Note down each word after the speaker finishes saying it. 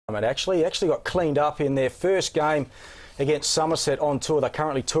He actually got cleaned up in their first game against Somerset on tour. They're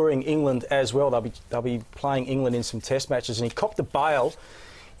currently touring England as well. They'll be playing England in some test matches, and he copped a bail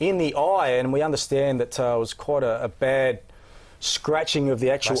in the eye, and we understand that it was quite a bad scratching of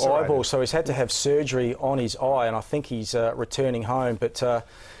the actual eyeball, so he's had to have surgery on his eye, and I think he's returning home. But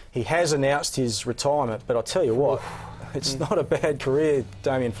he has announced his retirement. But I tell you what, it's not a bad career,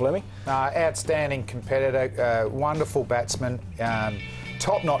 Damien Fleming. Outstanding competitor, wonderful batsman,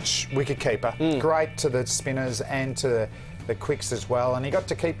 top-notch wicketkeeper, great to the spinners and to the quicks as well, and he got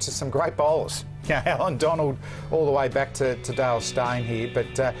to keep to some great bowlers. Alan Donald all the way back to Dale Steyn here,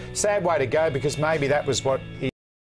 but sad way to go, because maybe that was what he